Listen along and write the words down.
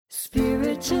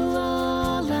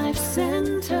Spiritual Life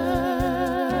Center,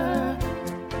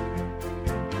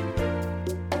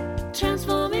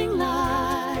 transforming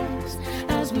lives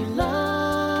as we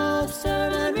love,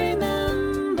 serve, and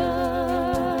remember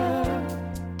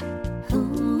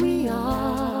who we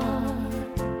are.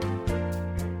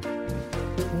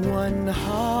 One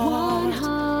heart,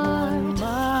 one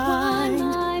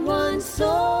mind, one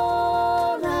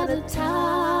soul at a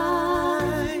time.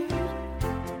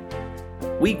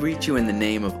 We greet you in the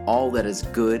name of all that is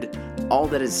good, all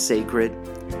that is sacred,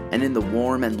 and in the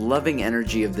warm and loving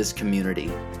energy of this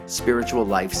community, Spiritual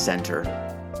Life Center.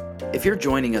 If you're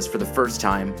joining us for the first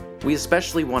time, we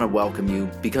especially want to welcome you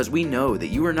because we know that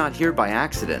you are not here by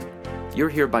accident. You're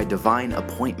here by divine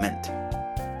appointment.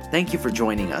 Thank you for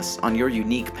joining us on your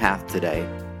unique path today,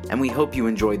 and we hope you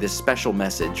enjoy this special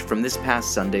message from this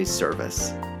past Sunday's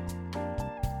service.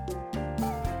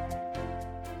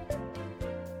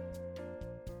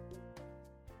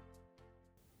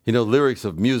 You know, lyrics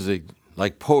of music,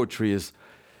 like poetry, is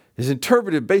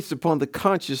interpreted based upon the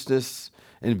consciousness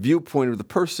and viewpoint of the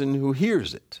person who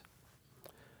hears it.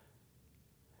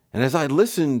 And as I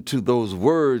listen to those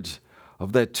words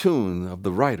of that tune of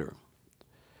the writer,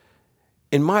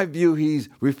 in my view, he's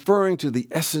referring to the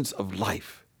essence of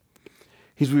life.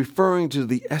 He's referring to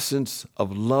the essence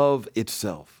of love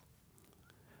itself.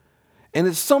 And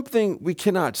it's something we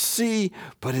cannot see,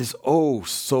 but is oh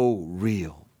so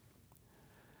real.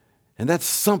 And that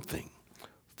something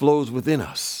flows within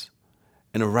us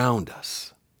and around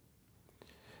us.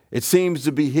 It seems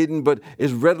to be hidden, but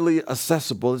is readily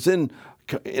accessible. It's in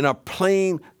our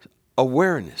plain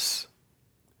awareness.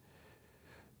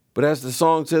 But as the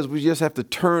song says, we just have to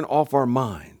turn off our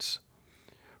minds,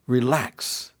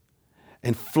 relax,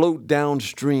 and float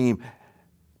downstream,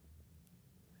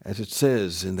 as it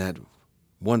says in that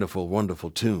wonderful, wonderful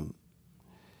tune.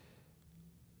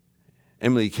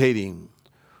 Emily Cady,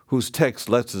 whose text,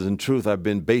 Lessons in Truth, I've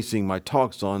been basing my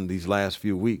talks on these last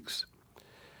few weeks,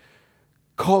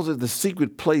 calls it the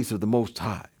secret place of the Most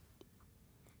High.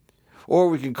 Or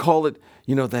we can call it,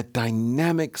 that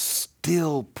dynamic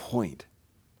still point.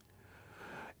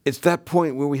 It's that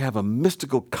point where we have a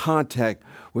mystical contact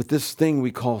with this thing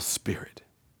we call spirit.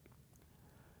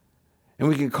 And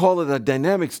we can call it a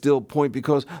dynamic still point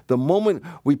because the moment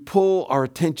we pull our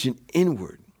attention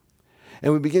inward,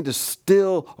 and we begin to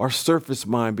still our surface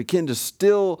mind, begin to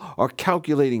still our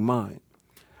calculating mind,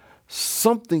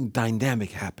 something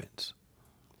dynamic happens.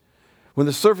 When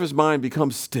the surface mind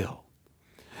becomes still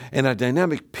and a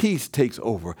dynamic peace takes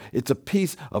over, it's a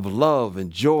peace of love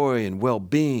and joy and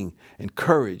well-being and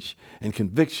courage and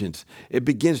convictions. It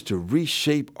begins to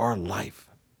reshape our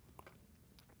life.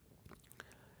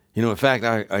 In fact,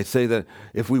 I say that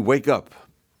if we wake up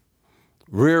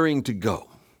rearing to go,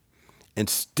 and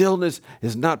stillness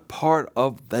is not part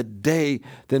of the day,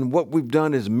 then what we've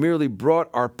done is merely brought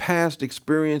our past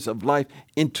experience of life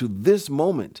into this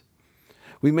moment.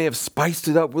 We may have spiced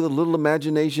it up with a little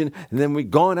imagination, and then we've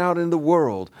gone out in the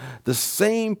world, the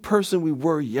same person we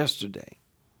were yesterday.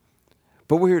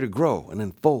 But we're here to grow and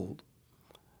unfold.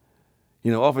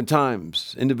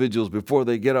 Oftentimes, individuals, before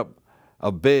they get up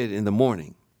of bed in the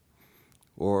morning,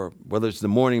 or whether it's the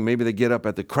morning, maybe they get up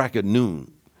at the crack of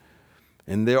noon,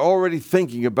 and they're already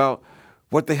thinking about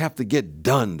what they have to get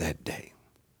done that day.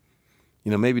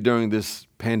 Maybe during this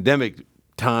pandemic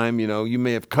time, you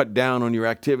may have cut down on your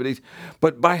activities,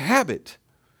 but by habit,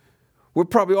 we're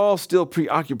probably all still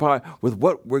preoccupied with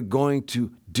what we're going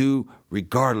to do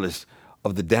regardless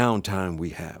of the downtime we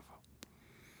have.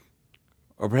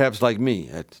 Or perhaps like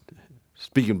me,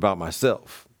 speaking about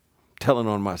myself, telling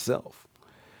on myself.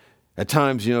 At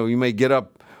times, you may get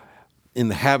up in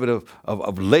the habit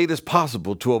of late as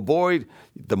possible to avoid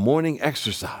the morning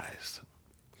exercise.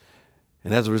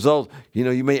 And as a result,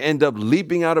 you may end up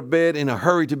leaping out of bed in a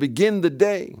hurry to begin the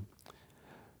day.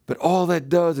 But all that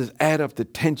does is add up the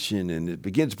tension, and it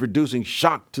begins producing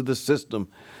shock to the system.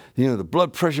 The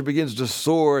blood pressure begins to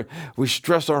soar. We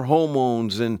stress our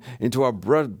hormones into our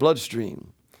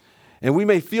bloodstream. And we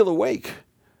may feel awake,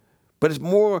 but it's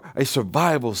more a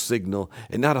survival signal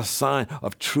and not a sign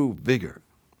of true vigor.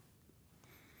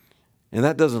 And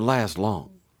that doesn't last long.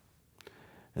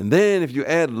 And then if you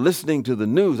add listening to the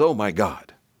news, oh my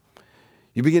God,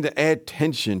 you begin to add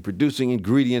tension, producing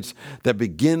ingredients that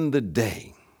begin the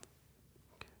day.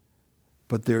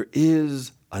 But there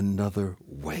is another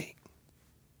way.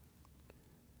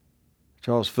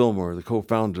 Charles Fillmore, the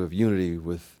co-founder of Unity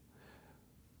with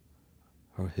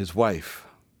his wife,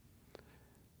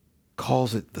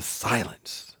 calls it the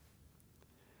silence.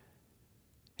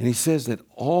 And he says that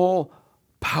all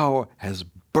power has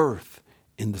birth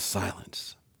in the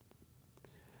silence.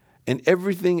 And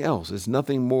everything else is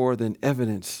nothing more than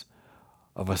evidence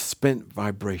of a spent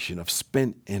vibration, of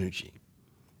spent energy.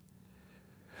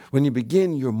 When you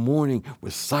begin your morning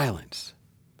with silence,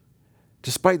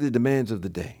 despite the demands of the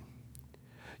day,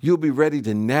 you'll be ready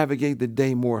to navigate the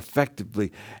day more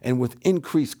effectively and with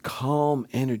increased calm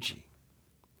energy.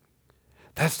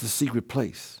 That's the secret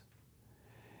place.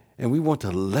 And we want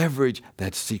to leverage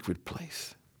that secret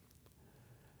place.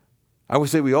 I would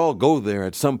say we all go there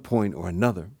at some point or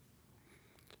another.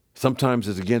 Sometimes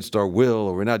it's against our will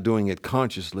or we're not doing it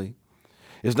consciously.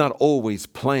 It's not always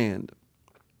planned.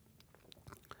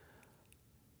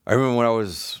 I remember when I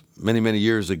was many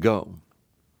years ago,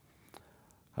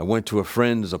 I went to a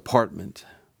friend's apartment,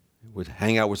 would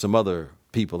hang out with some other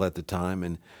people at the time.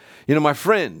 And, my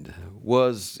friend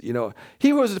was,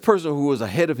 he was the person who was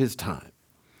ahead of his time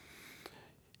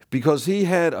because he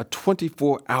had a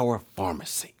 24-hour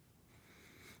pharmacy.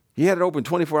 He had it open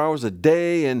 24 hours a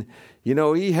day. And,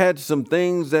 he had some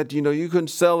things that, you couldn't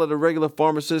sell at a regular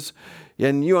pharmacist.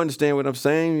 And you understand what I'm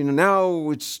saying?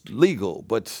 Now it's legal,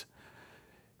 but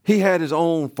he had his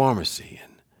own pharmacy.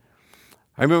 And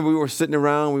I remember we were sitting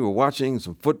around, we were watching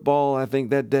some football, I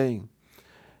think, that day.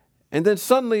 And then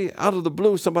suddenly, out of the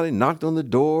blue, somebody knocked on the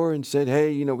door and said,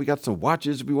 hey, we got some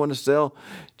watches we want to sell.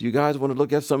 Do you guys want to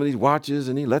look at some of these watches?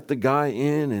 And he let the guy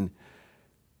in, and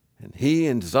he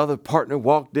and his other partner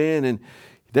walked in, and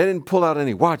they didn't pull out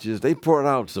any watches. They pulled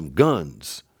out some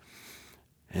guns.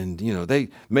 And, they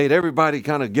made everybody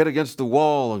kind of get against the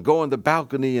wall and go on the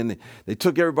balcony, and they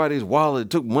took everybody's wallet,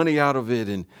 took money out of it.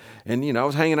 And I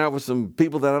was hanging out with some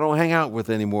people that I don't hang out with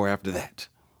anymore after that.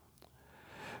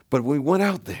 But when we went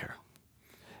out there,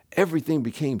 everything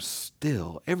became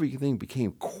still. Everything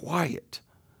became quiet.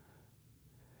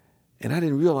 And I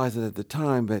didn't realize it at the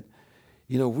time, but,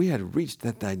 we had reached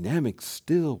that dynamic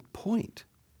still point.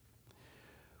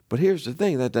 But here's the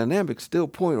thing, that dynamic still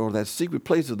point, or that secret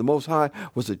place of the Most High,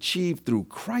 was achieved through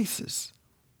crisis.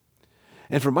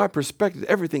 And from my perspective,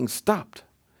 everything stopped.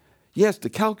 Yes, the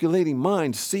calculating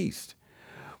mind ceased.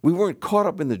 We weren't caught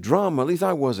up in the drama, at least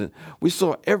I wasn't. We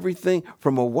saw everything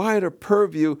from a wider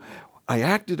purview. I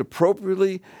acted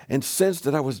appropriately and sensed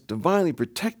that I was divinely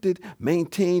protected,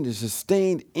 maintained, and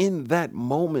sustained in that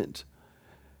moment.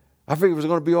 I figured it was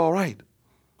going to be all right.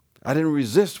 I didn't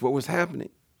resist what was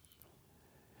happening.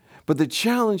 But the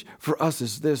challenge for us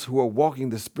is this, who are walking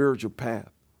the spiritual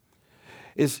path,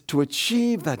 is to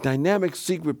achieve that dynamic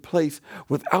secret place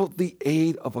without the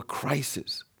aid of a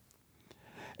crisis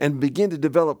and begin to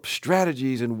develop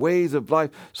strategies and ways of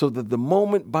life so that the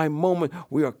moment by moment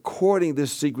we are courting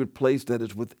this secret place that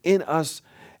is within us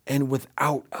and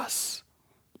without us.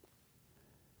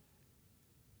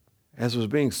 As was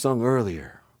being sung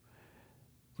earlier,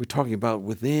 we're talking about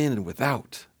within and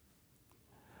without.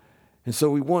 And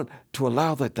so we want to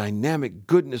allow that dynamic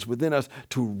goodness within us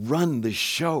to run the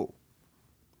show.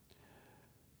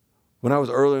 When I was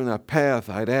earlier in that path,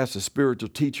 I'd asked a spiritual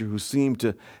teacher who seemed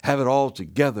to have it all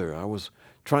together. I was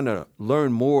trying to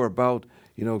learn more about,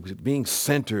 being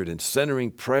centered and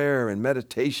centering prayer and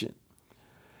meditation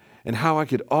and how I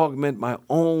could augment my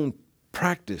own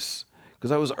practice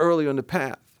because I was earlier in the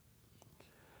path.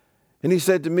 And he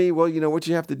said to me, well, what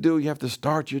you have to do, you have to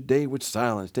start your day with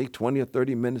silence. Take 20 or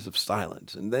 30 minutes of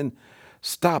silence and then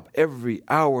stop every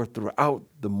hour throughout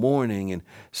the morning and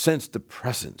sense the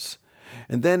presence.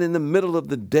 And then in the middle of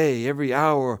the day, every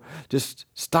hour, just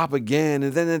stop again.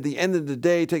 And then at the end of the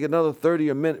day, take another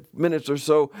 30 minutes or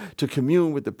so to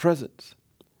commune with the presence.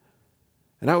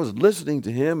 And I was listening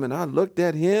to him and I looked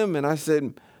at him and I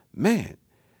said, man,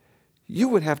 you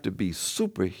would have to be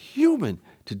superhuman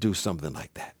to do something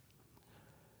like that.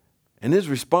 And his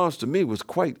response to me was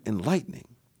quite enlightening.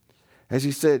 As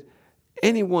he said,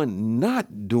 anyone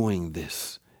not doing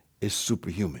this is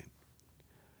superhuman.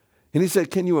 And he said,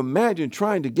 can you imagine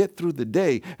trying to get through the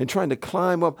day and trying to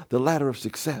climb up the ladder of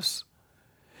success?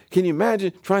 Can you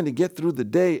imagine trying to get through the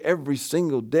day every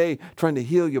single day, trying to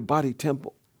heal your body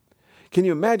temple? Can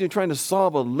you imagine trying to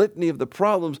solve a litany of the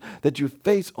problems that you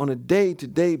face on a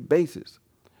day-to-day basis?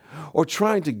 Or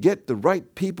trying to get the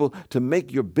right people to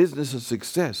make your business a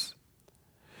success?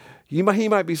 He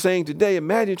might be saying today,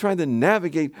 imagine trying to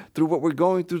navigate through what we're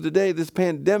going through today, this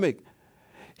pandemic.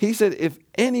 He said, if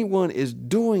anyone is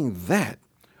doing that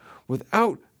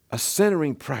without a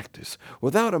centering practice,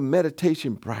 without a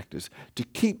meditation practice to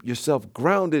keep yourself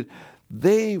grounded,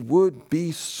 they would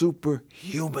be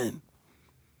superhuman.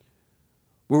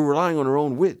 We're relying on our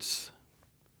own wits.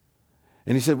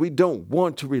 And he said, we don't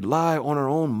want to rely on our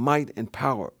own might and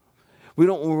power. We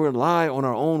don't want to rely on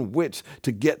our own wits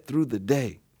to get through the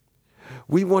day.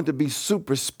 We want to be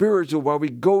super spiritual while we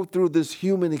go through this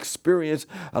human experience,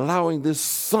 allowing this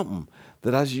something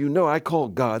that, as you know, I call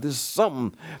God, this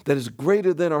something that is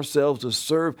greater than ourselves to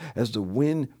serve as the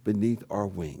wind beneath our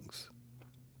wings.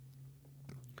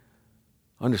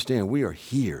 Understand, we are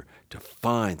here to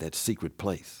find that secret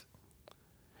place.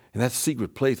 And that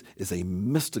secret place is a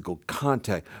mystical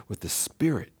contact with the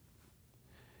Spirit.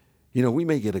 You know, we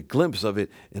may get a glimpse of it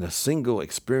in a single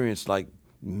experience like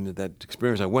that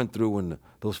experience I went through when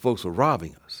those folks were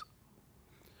robbing us.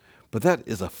 But that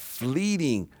is a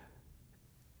fleeting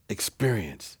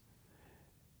experience.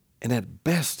 And at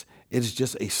best, it is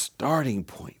just a starting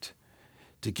point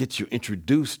to get you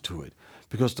introduced to it,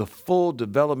 because the full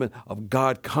development of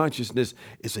God consciousness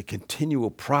is a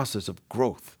continual process of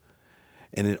growth,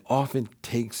 and it often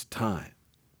takes time.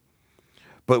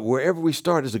 But wherever we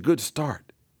start is a good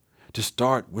start, to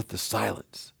start with the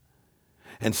silence.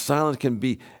 And silence can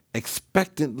be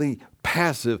expectantly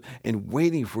passive and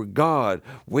waiting for God,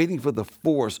 waiting for the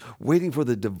force, waiting for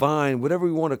the divine, whatever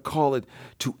we want to call it,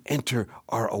 to enter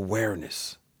our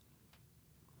awareness.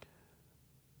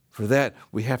 For that,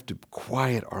 we have to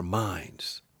quiet our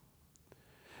minds.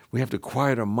 We have to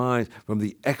quiet our minds from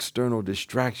the external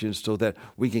distractions so that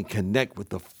we can connect with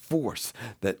the force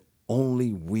that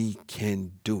only we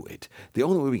can do it. The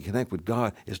only way we connect with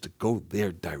God is to go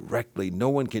there directly. No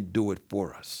one can do it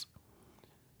for us.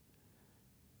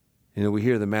 You know, we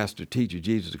hear the master teacher,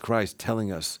 Jesus Christ,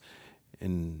 telling us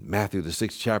in Matthew, the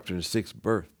 6th chapter and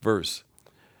 6th verse,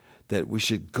 that we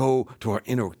should go to our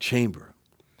inner chamber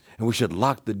and we should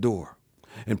lock the door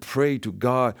and pray to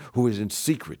God who is in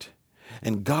secret.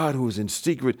 And God who is in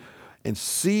secret and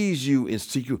sees you in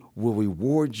secret will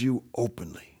reward you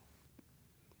openly.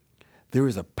 There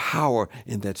is a power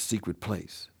in that secret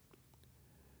place.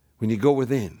 When you go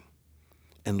within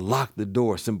and lock the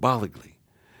door symbolically,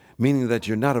 meaning that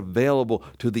you're not available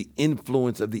to the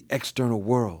influence of the external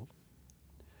world.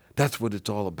 That's what it's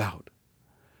all about.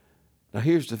 Now,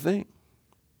 here's the thing.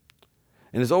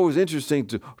 And it's always interesting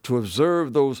to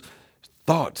observe those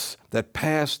thoughts that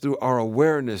pass through our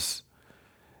awareness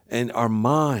and our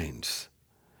minds.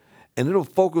 And it'll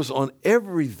focus on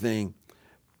everything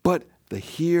but the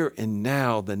here and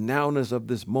now, the nowness of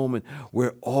this moment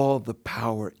where all the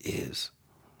power is.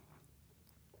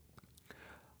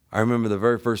 I remember the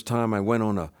very first time I went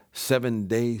on a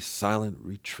 7-day silent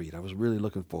retreat. I was really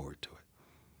looking forward to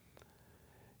it.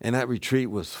 And that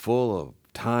retreat was full of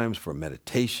times for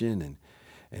meditation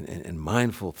and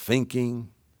mindful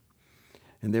thinking.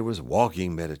 And there was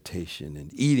walking meditation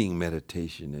and eating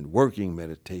meditation and working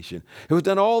meditation. It was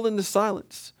done all in the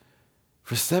silence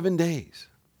for 7 days.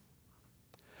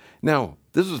 Now,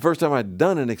 this was the first time I'd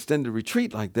done an extended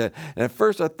retreat like that. And at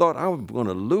first I thought I was going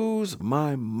to lose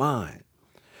my mind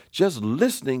just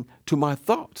listening to my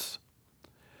thoughts,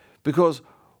 because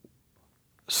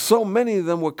so many of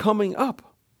them were coming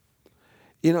up.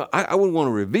 You know, I wouldn't want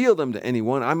to reveal them to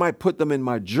anyone. I might put them in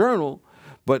my journal,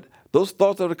 but those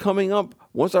thoughts that are coming up,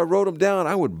 once I wrote them down,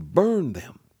 I would burn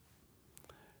them.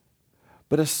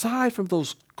 But aside from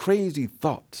those crazy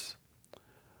thoughts,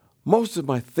 most of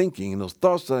my thinking and those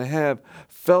thoughts that I have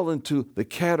fell into the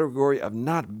category of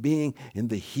not being in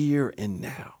the here and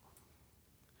now.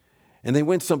 And they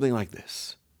went something like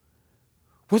this.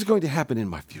 What's going to happen in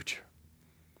my future?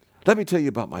 Let me tell you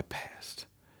about my past.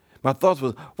 My thoughts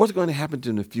was, what's going to happen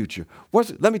in the future?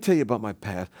 Let me tell you about my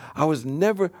past. I was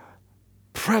never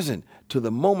present to the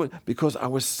moment because I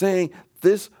was saying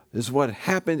this is what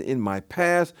happened in my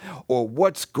past or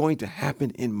what's going to happen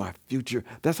in my future.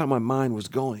 That's how my mind was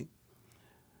going.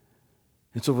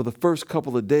 And so for the first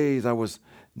couple of days, I was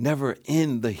never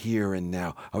in the here and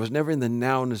now. I was never in the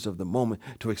nowness of the moment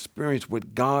to experience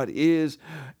what God is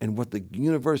and what the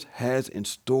universe has in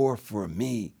store for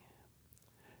me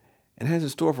and has in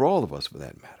store for all of us, for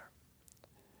that matter.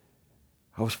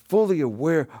 I was fully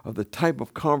aware of the type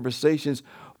of conversations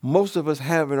most of us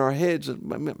have in our heads. I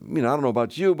don't know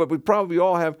about you, but we probably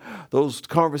all have those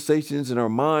conversations in our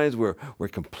minds where we're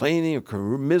complaining or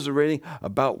commiserating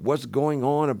about what's going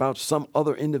on about some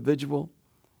other individual.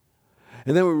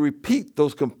 And then we repeat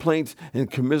those complaints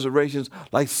and commiserations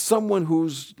like someone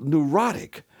who's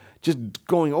neurotic, just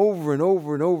going over and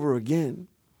over and over again.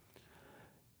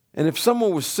 And if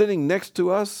someone was sitting next to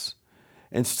us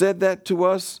and said that to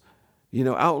us,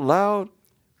 out loud,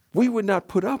 we would not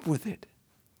put up with it.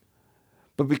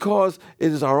 But because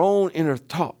it is our own inner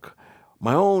talk,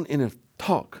 my own inner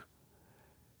talk,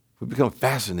 we become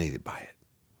fascinated by it.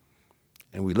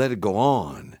 And we let it go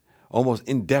on almost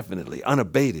indefinitely,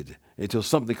 unabated, until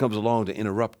something comes along to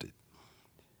interrupt it.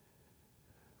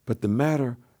 But the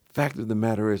matter fact of the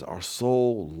matter is our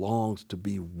soul longs to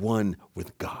be one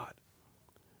with God.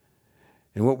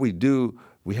 And what we do,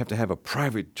 we have to have a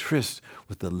private tryst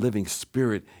with the living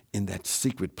Spirit in that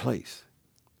secret place.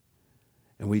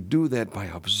 And we do that by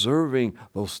observing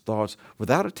those thoughts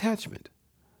without attachment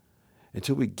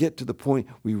until we get to the point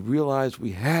we realize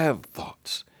we have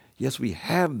thoughts. Yes, we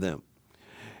have them,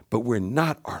 but we're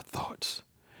not our thoughts.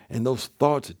 And those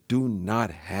thoughts do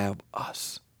not have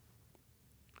us.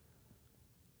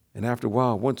 And after a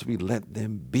while, once we let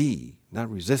them be,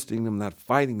 not resisting them, not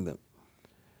fighting them,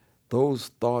 those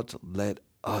thoughts let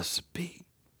us be,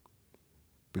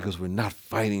 because we're not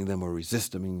fighting them or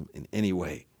resisting them in any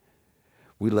way.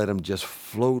 We let them just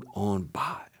float on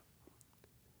by.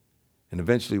 And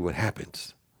eventually what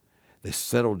happens? They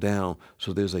settle down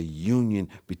so there's a union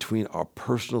between our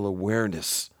personal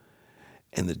awareness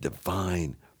and the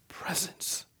divine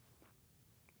presence.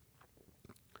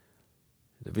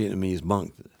 The Vietnamese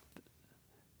monk,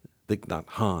 Thich Nhat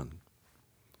Hanh,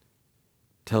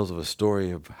 tells of a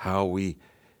story of how we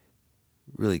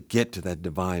really get to that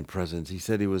divine presence. He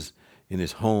said he was in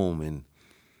his home and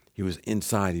he was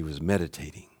inside, he was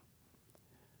meditating.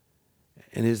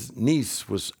 And his niece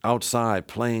was outside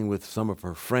playing with some of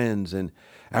her friends, and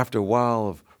after a while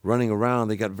of running around,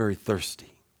 they got very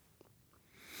thirsty.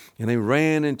 And they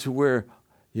ran into where,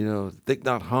 Thich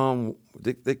Nhat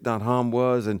Hanh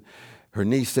was, and her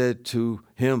niece said to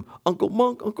him, Uncle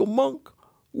Monk,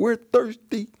 we're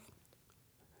thirsty.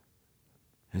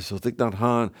 And so Thich Nhat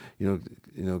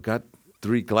Hanh, got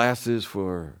 3 glasses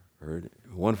for her,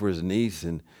 one for his niece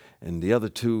and the other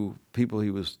 2 people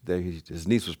his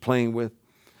niece was playing with.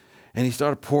 And he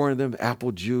started pouring them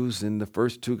apple juice, and the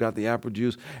first 2 got the apple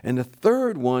juice. And the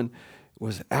third one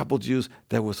was apple juice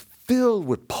that was filled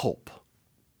with pulp.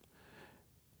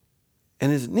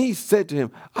 And his niece said to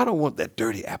him, I don't want that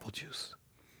dirty apple juice.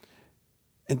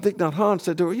 And Thich Nhat Hanh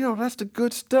said to her, that's the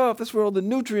good stuff. That's where all the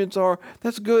nutrients are.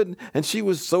 That's good. And she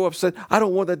was so upset. I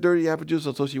don't want that dirty apple juice.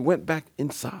 So she went back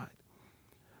inside.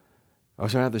 Or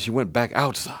rather, she went back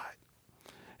outside.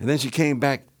 And then she came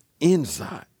back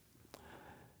inside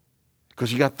because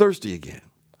she got thirsty again.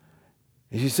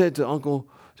 And she said to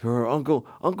her uncle,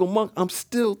 Uncle Monk, I'm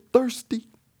still thirsty.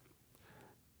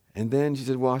 And then she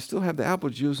said, well, I still have the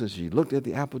apple juice. And she looked at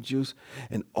the apple juice,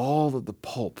 and all of the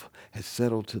pulp had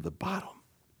settled to the bottom.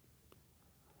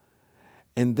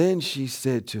 And then she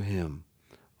said to him,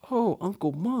 oh,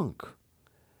 Uncle Monk,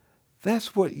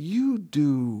 that's what you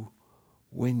do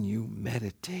when you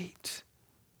meditate.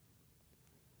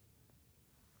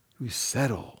 We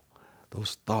settle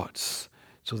those thoughts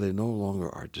so they no longer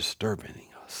are disturbing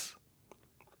us.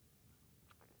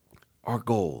 Our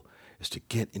goal is to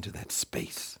get into that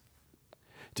space,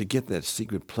 to get that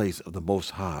secret place of the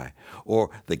Most High, or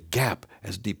the gap,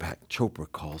 as Deepak Chopra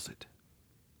calls it.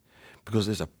 Because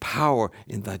there's a power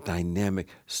in that dynamic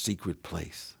secret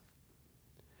place.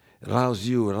 It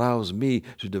allows me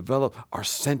to develop our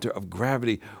center of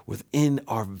gravity within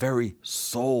our very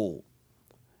soul.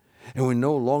 And we're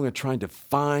no longer trying to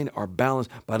find our balance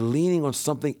by leaning on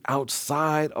something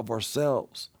outside of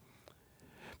ourselves.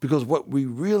 Because what we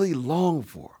really long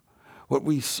for,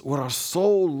 what our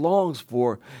soul longs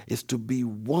for, is to be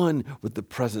one with the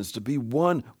presence, to be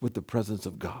one with the presence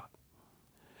of God.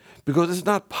 Because it's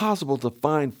not possible to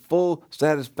find full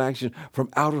satisfaction from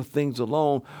outer things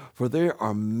alone, for there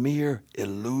are mere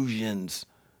illusions.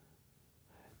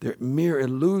 They're mere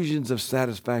illusions of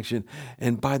satisfaction,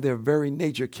 and by their very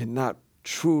nature cannot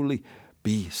truly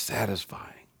be satisfying.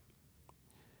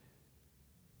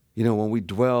 When we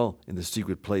dwell in the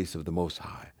secret place of the Most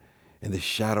High, in the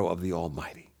shadow of the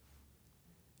Almighty,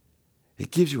 it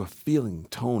gives you a feeling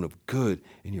tone of good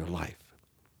in your life.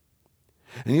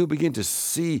 And you'll begin to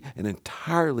see an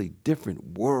entirely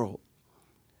different world.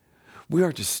 We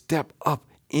are to step up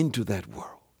into that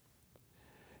world.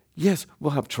 Yes,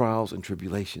 we'll have trials and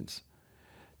tribulations.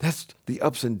 That's the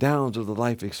ups and downs of the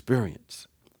life experience.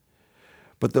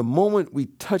 But the moment we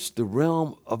touch the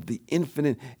realm of the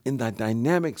infinite in that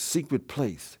dynamic secret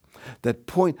place, that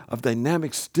point of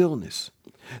dynamic stillness,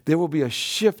 there will be a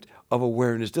shift of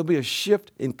awareness. There'll be a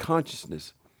shift in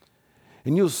consciousness.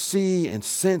 And you'll see and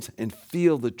sense and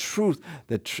feel the truth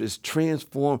that is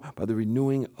transformed by the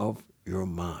renewing of your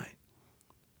mind.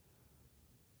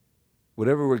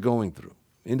 Whatever we're going through,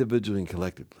 individually and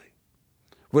collectively,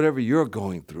 whatever you're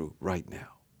going through right now,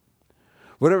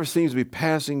 whatever seems to be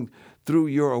passing through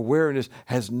your awareness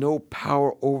has no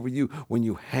power over you when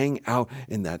you hang out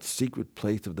in that secret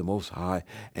place of the Most High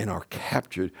and are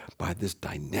captured by this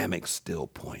dynamic still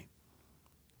point.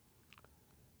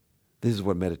 This is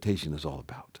what meditation is all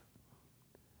about.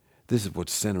 This is what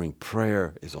centering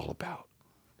prayer is all about.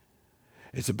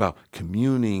 It's about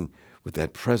communing with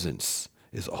that presence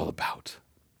is all about.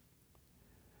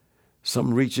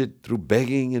 Some reach it through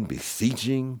begging and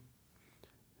beseeching.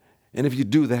 And if you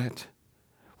do that,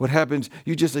 what happens,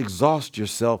 you just exhaust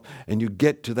yourself and you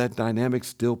get to that dynamic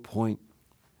still point.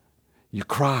 You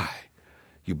cry,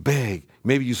 you beg,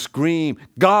 maybe you scream,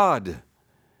 God!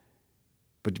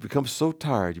 But you become so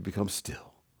tired, you become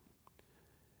still.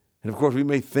 And of course, we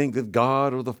may think that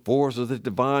God or the force or the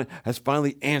divine has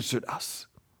finally answered us.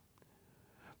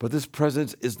 But this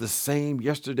presence is the same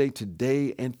yesterday,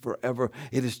 today, and forever.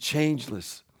 It is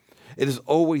changeless. It is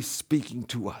always speaking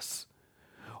to us.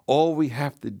 All we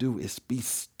have to do is be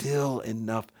still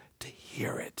enough to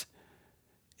hear it.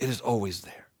 It is always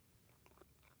there.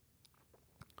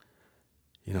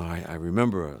 You know, I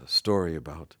remember a story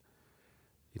about,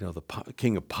 the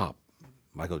king of pop,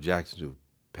 Michael Jackson, who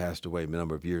passed away a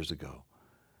number of years ago.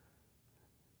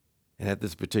 And at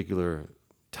this particular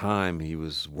time, he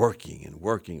was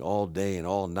working all day and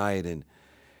all night. And,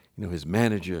 his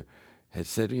manager had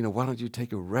said, why don't you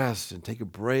take a rest and take a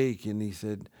break? And he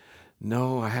said,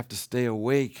 no, I have to stay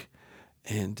awake.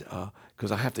 And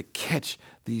because I have to catch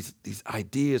these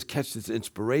ideas, catch this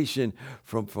inspiration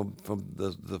from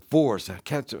the force, I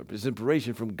catch this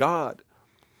inspiration from God.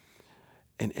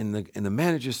 And the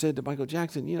manager said to Michael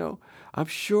Jackson, I'm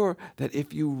sure that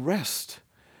if you rest,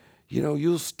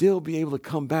 you'll still be able to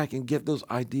come back and get those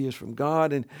ideas from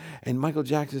God. And Michael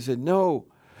Jackson said, no,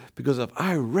 because if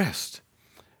I rest,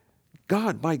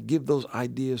 God might give those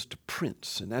ideas to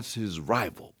Prince, and that's his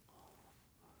rival.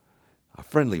 A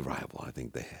friendly rival, I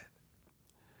think they had.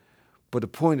 But the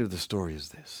point of the story is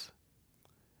this.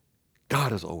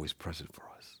 God is always present for us.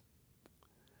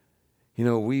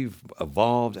 We've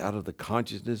evolved out of the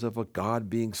consciousness of a God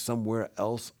being somewhere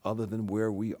else other than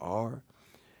where we are.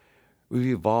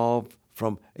 We've evolved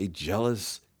from a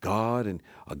jealous God and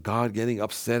a God getting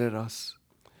upset at us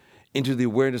into the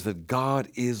awareness that God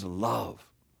is love.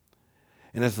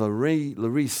 And as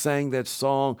Larry sang that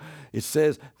song, it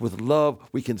says, with love,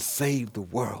 we can save the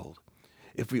world.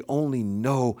 If we only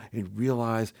know and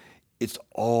realize it's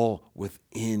all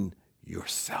within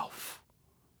yourself.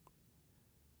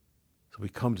 So we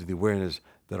come to the awareness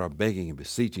that our begging and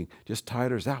beseeching just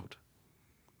tired us out.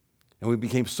 And we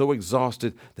became so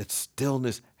exhausted that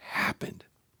stillness happened.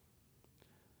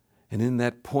 And in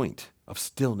that point of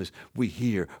stillness, we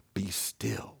hear, be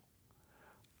still.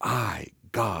 I,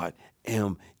 God,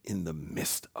 am in the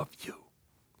midst of you.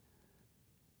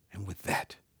 And with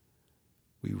that,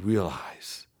 we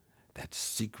realize that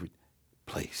secret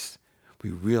place. We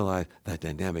realize that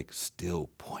dynamic still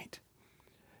point.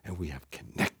 And we have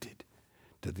connected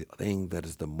to the thing that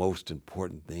is the most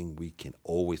important thing we can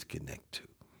always connect to.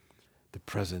 The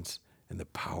presence and the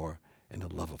power and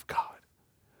the love of God,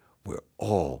 where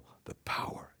all the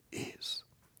power is.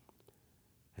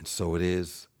 And so it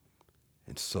is,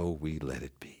 and so we let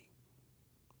it be.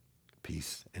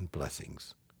 Peace and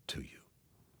blessings to you.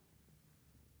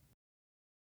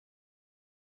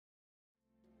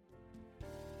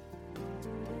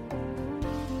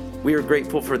 We are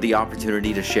grateful for the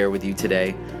opportunity to share with you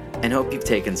today and hope you've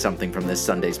taken something from this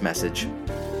Sunday's message.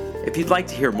 If you'd like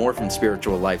to hear more from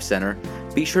Spiritual Life Center,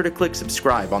 be sure to click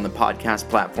subscribe on the podcast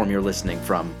platform you're listening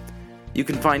from. You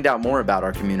can find out more about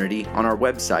our community on our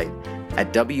website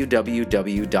at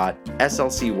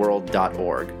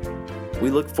www.slcworld.org. We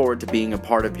look forward to being a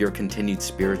part of your continued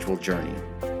spiritual journey.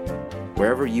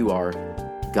 Wherever you are,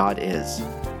 God is,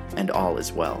 and all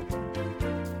is well.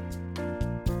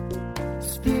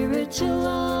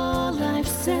 Spiritual Life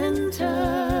Center,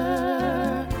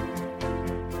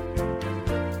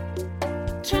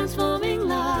 transforming